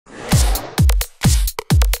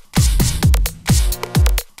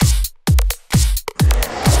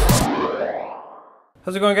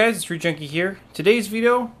How's it going, guys? It's Root Junkie here. Today's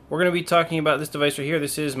video, we're going to be talking about this device right here.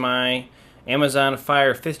 This is my Amazon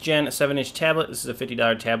Fire 5th Gen 7-inch tablet. This is a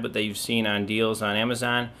 $50 tablet that you've seen on deals on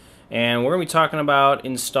Amazon. And we're going to be talking about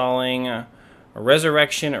installing a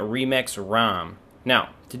Resurrection Remix ROM. Now,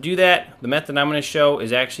 to do that, the method I'm going to show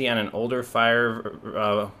is actually on an older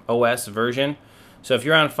Fire OS version. So if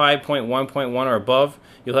you're on 5.1.1 or above,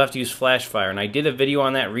 you'll have to use FlashFire. And I did a video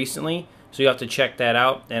on that recently, so you'll have to check that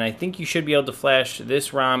out. And I think you should be able to flash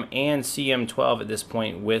this ROM and CM12 at this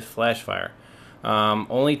point with FlashFire.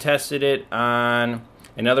 Only tested it on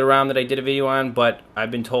another ROM that I did a video on, but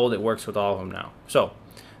I've been told it works with all of them now. So,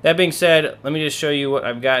 that being said, let me just show you what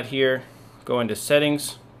I've got here. Go into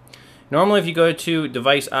Settings. Normally if you go to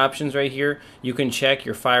Device Options right here, you can check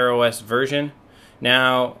your Fire OS version.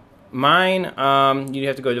 Now, mine, you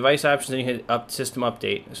have to go to Device Options and you hit System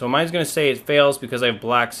Update. So mine's going to say it fails because I've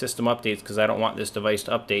blocked System Updates because I don't want this device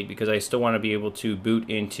to update because I still want to be able to boot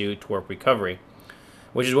into TWRP Recovery,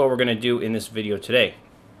 which is what we're going to do in this video today.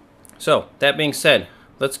 So, that being said,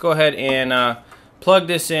 let's go ahead and plug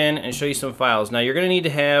this in and show you some files. Now, you're going to need to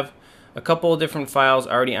have a couple of different files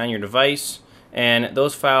already on your device, and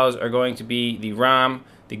those files are going to be the ROM,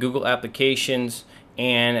 the Google applications,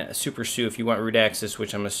 and Supersu if you want root access,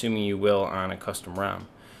 which I'm assuming you will on a custom ROM.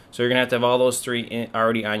 So you're going to have all those three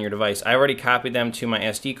already on your device. I already copied them to my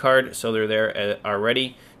SD card, so they're there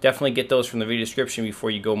already. Definitely get those from the video description before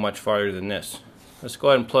you go much farther than this. Let's go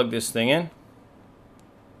ahead and plug this thing in.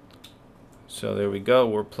 So there we go,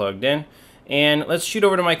 we're plugged in. And let's shoot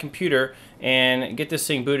over to my computer and get this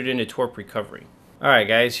thing booted into TWRP Recovery. Alright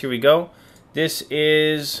guys, here we go. This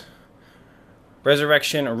is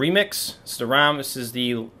Resurrection Remix. It's the ROM. This is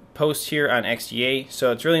the post here on XDA.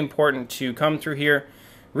 So it's really important to come through here,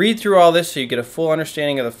 read through all this so you get a full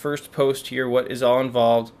understanding of the first post here, what is all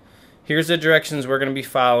involved. Here's the directions we're going to be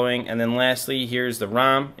following, and then lastly, here's the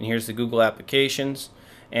ROM, and here's the Google applications.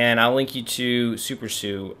 And I'll link you to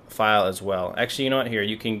Supersu file as well. Actually, you know what? Here,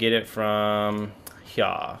 you can get it from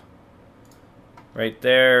here. Right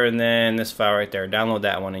there, and then this file right there. Download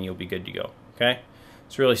that one and you'll be good to go. Okay?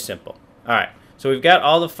 It's really simple. Alright, so we've got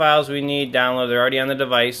all the files we need downloaded. They're already on the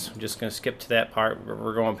device. I'm just going to skip to that part.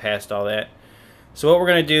 We're going past all that. So what we're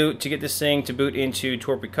going to do to get this thing to boot into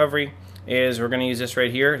TWRP Recovery is we're going to use this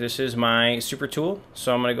right here. This is my supertool.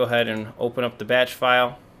 So I'm going to go ahead and open up the batch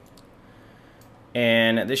file.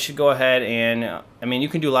 And this should go ahead and, I mean, you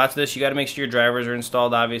can do lots of this. You got to make sure your drivers are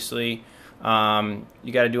installed, obviously.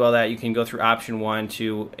 You got to do all that. You can go through option 1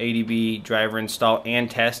 to ADB driver install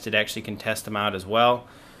and test. It actually can test them out as well.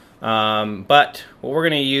 But what we're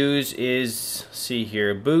going to use is, see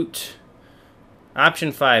here, boot,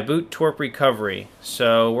 option 5, boot TWRP Recovery.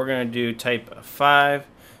 So we're going to do type 5,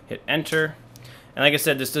 hit enter. And like I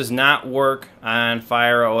said, this does not work on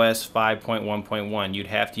Fire OS 5.1.1. You'd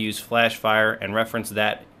have to use FlashFire and reference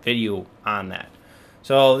that video on that.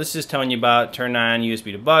 So this is telling you about turn on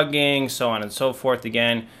USB debugging, so on and so forth.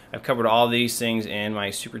 Again, I've covered all these things in my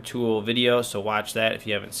supertool video, so watch that if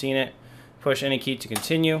you haven't seen it. Push any key to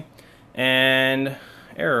continue. And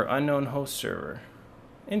error, unknown host server.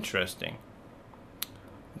 Interesting.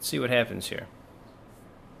 Let's see what happens here.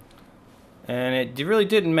 And it really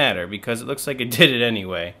didn't matter because it looks like it did it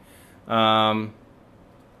anyway. Unknown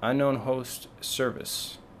host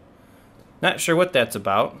service. Not sure what that's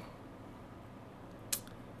about.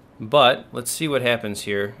 But let's see what happens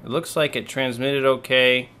here. It looks like it transmitted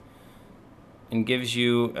okay and gives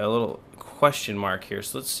you a little question mark here.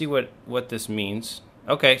 So let's see what this means.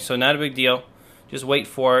 Okay, so not a big deal. Just wait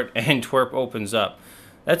for it and TWRP opens up.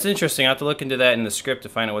 That's interesting. I'll have to look into that in the script to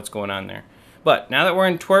find out what's going on there. But now that we're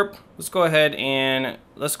in TWRP, let's go ahead and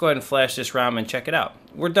flash this ROM and check it out.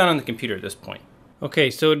 We're done on the computer at this point.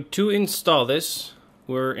 Okay, so to install this,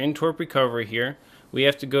 we're in TWRP Recovery here. We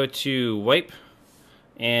have to go to Wipe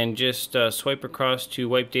and just swipe across to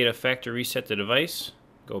Wipe Data Factory Reset the device.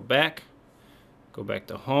 Go back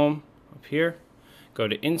to Home up here. Go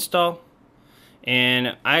to Install.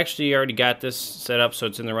 And I actually already got this set up so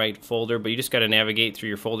it's in the right folder, but you just got to navigate through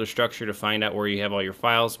your folder structure to find out where you have all your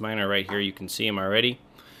files. Mine are right here. You can see them already.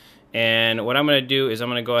 And what I'm going to do is I'm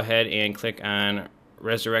going to go ahead and click on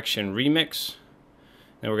Resurrection Remix.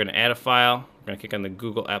 Then we're going to add a file. We're going to click on the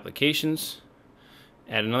Google applications.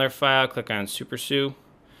 Add another file. Click on Supersu.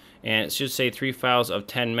 And it should say 3 files of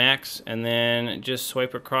 10 max. And then just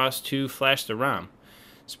swipe across to flash the ROM.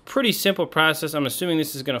 It's a pretty simple process. I'm assuming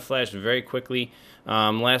this is going to flash very quickly.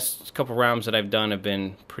 Last couple ROMs that I've done have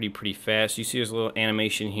been pretty fast. You see there's a little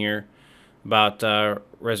animation here about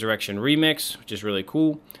Resurrection Remix, which is really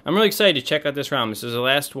cool. I'm really excited to check out this ROM. This is the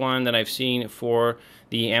last one that I've seen for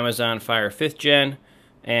the Amazon Fire 5th Gen,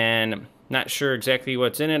 and Not sure exactly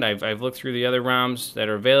what's in it. I've looked through the other ROMs that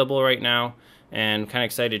are available right now, and kind of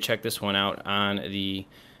excited to check this one out on the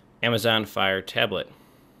Amazon Fire tablet.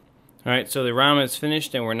 Alright, so the ROM is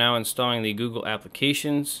finished, and we're now installing the Google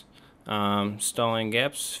applications, installing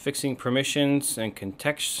gaps, fixing permissions and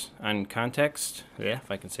context, yeah, if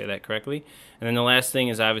I can say that correctly. And then the last thing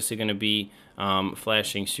is obviously going to be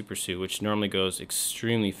flashing Supersu, which normally goes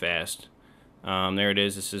extremely fast. There it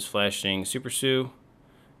is. This is flashing Supersu,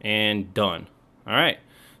 and done. Alright,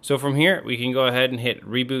 so from here we can go ahead and hit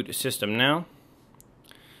reboot system now,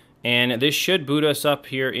 and this should boot us up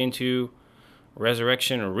here into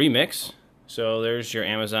Resurrection Remix. So there's your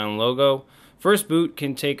Amazon logo. First boot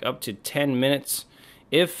can take up to 10 minutes.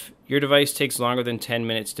 If your device takes longer than 10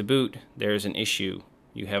 minutes to boot, there's an issue.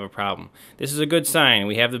 You have a problem. This is a good sign.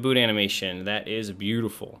 We have the boot animation. That is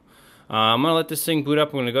beautiful. I'm going to let this thing boot up.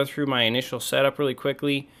 I'm going to go through my initial setup really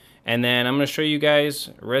quickly, and then I'm going to show you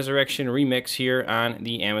guys Resurrection Remix here on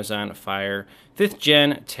the Amazon Fire 5th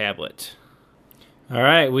Gen tablet.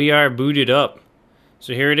 Alright, we are booted up.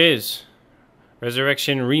 So here it is.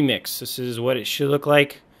 Resurrection Remix. This is what it should look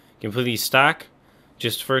like. Completely stock.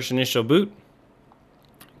 Just first initial boot.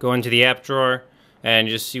 Go into the app drawer and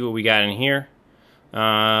just see what we got in here.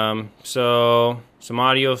 So some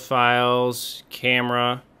audio files,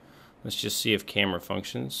 camera. Let's just see if camera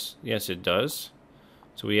functions. Yes, it does.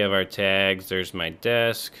 So we have our tags. There's my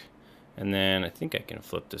desk. And then I think I can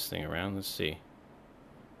flip this thing around. Let's see.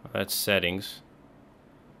 Oh, that's settings.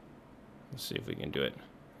 Let's see if we can do it.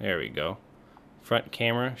 There we go. Front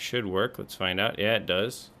camera should work. Let's find out. Yeah, it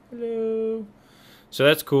does. Hello. So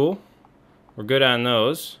that's cool. We're good on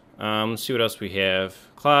those. Let's see what else we have.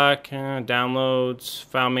 Clock, downloads,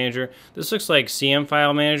 file manager. This looks like CM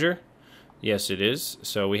file manager. Yes, it is.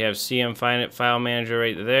 So we have CM file manager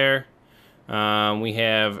right there. We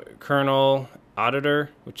have kernel auditor,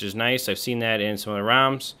 which is nice. I've seen that in some of the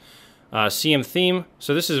ROMs. CM theme.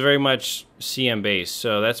 So this is very much CM based.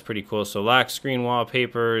 So that's pretty cool. So lock screen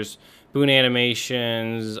wallpapers, boot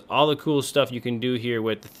animations, all the cool stuff you can do here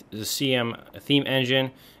with the CM theme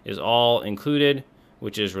engine is all included,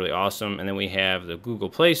 which is really awesome. And then we have the Google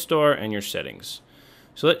Play Store and your settings.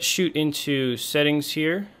 So let's shoot into settings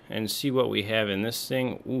here and see what we have in this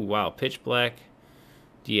thing. Ooh, wow, pitch black,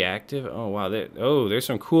 deactive. Oh, wow, there's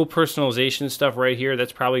some cool personalization stuff right here.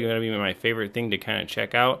 That's probably going to be my favorite thing to kind of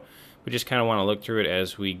check out. We just kind of want to look through it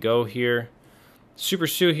as we go here.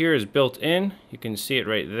 Supersu here is built in. You can see it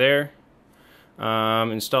right there.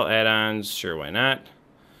 Install add-ons, sure, why not?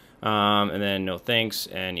 And then no thanks,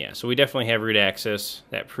 and yeah, so we definitely have root access.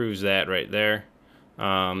 That proves that right there.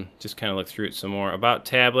 Just kind of look through it some more. About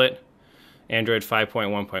tablet, Android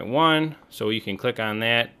 5.1.1, so you can click on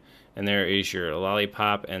that, and there is your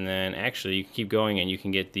lollipop, and then actually you can keep going and you can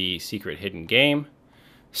get the secret hidden game.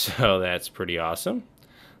 So that's pretty awesome.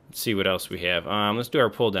 Let's see what else we have. Let's do our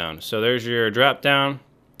pull down. So there's your drop down.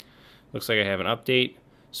 Looks like I have an update.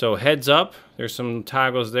 So heads up, there's some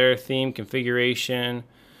toggles there, theme, configuration,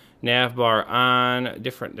 nav bar on,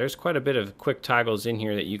 different. There's quite a bit of quick toggles in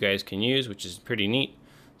here that you guys can use, which is pretty neat.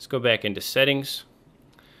 Let's go back into settings.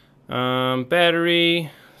 Battery,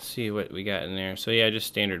 let's see what we got in there. So yeah, just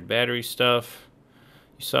standard battery stuff.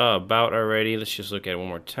 You saw about already. Let's just look at it one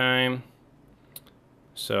more time.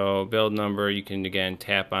 So build number, you can again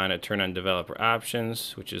tap on it, turn on developer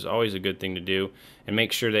options, which is always a good thing to do, and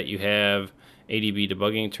make sure that you have ADB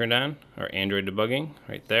debugging turned on, or Android debugging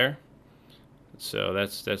right there. So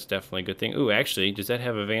that's definitely a good thing. Ooh, actually, does that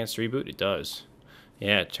have advanced reboot? It does.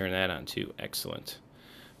 Yeah, turn that on too. Excellent.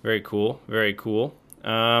 Very cool. Very cool.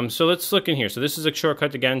 So let's look in here. So this is a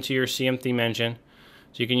shortcut to get into your CM theme engine.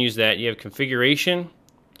 So you can use that. You have configuration.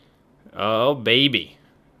 Oh, baby.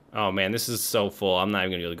 Oh man, this is so full. I'm not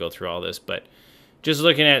even going to be able to go through all this, but just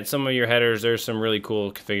looking at some of your headers, there's some really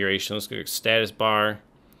cool configuration. Let's go to status bar.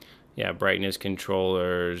 Yeah, brightness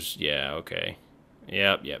controllers. Yeah, okay.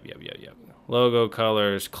 Yep. Logo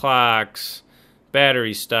colors, clocks,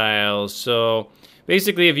 battery styles. So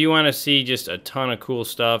basically, if you want to see just a ton of cool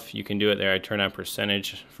stuff, you can do it there. I turn on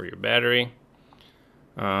percentage for your battery.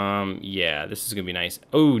 Yeah, this is going to be nice.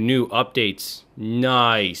 Oh, new updates.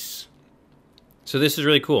 Nice. So this is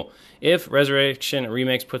really cool. If Resurrection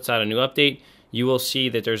Remix puts out a new update, you will see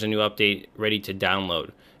that there's a new update ready to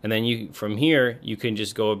download. And then from here, you can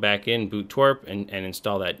just go back in, boot twerp, and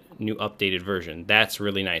install that new updated version. That's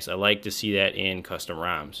really nice. I like to see that in custom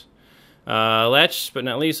ROMs. Last but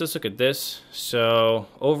not least, let's look at this. So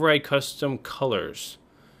override custom colors,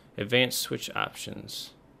 advanced switch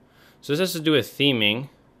options. So this has to do with theming.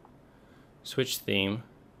 Switch theme.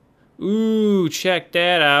 Ooh, check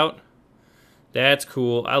that out. That's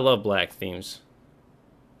cool. I love black themes.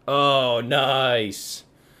 Oh, nice.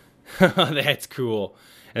 That's cool.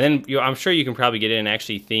 And then I'm sure you can probably get in and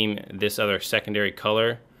actually theme this other secondary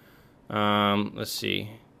color. Let's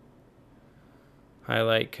see.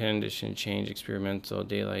 Highlight, condition, change, experimental,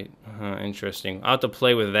 daylight. Interesting. I'll have to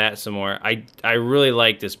play with that some more. I really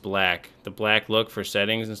like this black. The black look for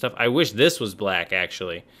settings and stuff. I wish this was black,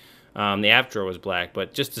 actually. The app drawer was black,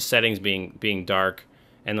 but just the settings being dark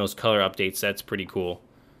and those color updates, that's pretty cool.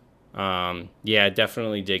 Yeah,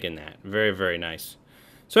 definitely digging that. Very, very nice.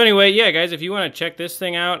 So anyway, yeah, guys, if you want to check this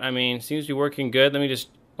thing out, I mean, it seems to be working good. Let me just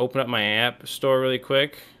open up my app store really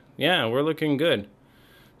quick. Yeah, we're looking good.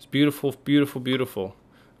 It's beautiful, beautiful, beautiful.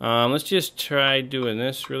 Let's just try doing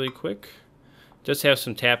this really quick. Just have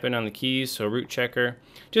some tapping on the keys, so root checker,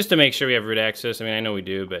 just to make sure we have root access. I mean, I know we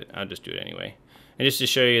do, but I'll just do it anyway. And just to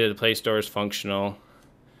show you that the Play Store is functional.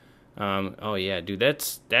 Oh yeah, dude,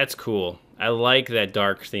 that's cool. I like that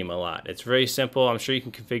dark theme a lot. It's very simple. I'm sure you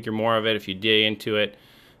can configure more of it if you dig into it,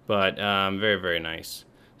 but very, very nice.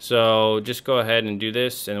 So just go ahead and do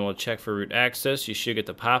this, and we'll check for root access. You should get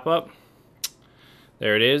the pop-up.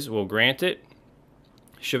 There it is. We'll grant it.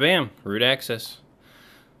 Shabam, root access.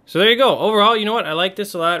 So there you go. Overall, you know what? I like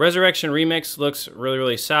this a lot. Resurrection Remix looks really,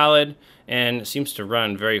 really solid and seems to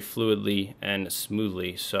run very fluidly and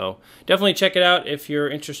smoothly. So definitely check it out if you're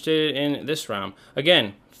interested in this ROM.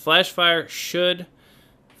 Again, Flashfire should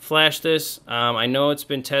flash this. I know it's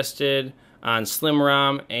been tested on Slim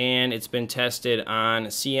ROM and it's been tested on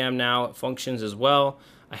CM now. It functions as well.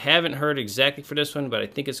 I haven't heard exactly for this one, but I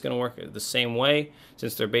think it's going to work the same way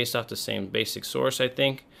since they're based off the same basic source, I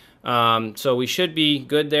think. So we should be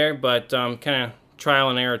good there, but kind of trial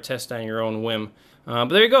and error test on your own whim. But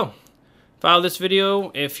there you go. Follow this video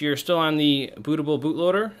if you're still on the bootable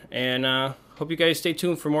bootloader, and hope you guys stay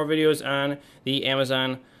tuned for more videos on the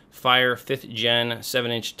Amazon Fire 5th Gen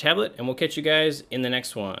 7-inch tablet, and we'll catch you guys in the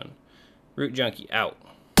next one. Root Junkie out.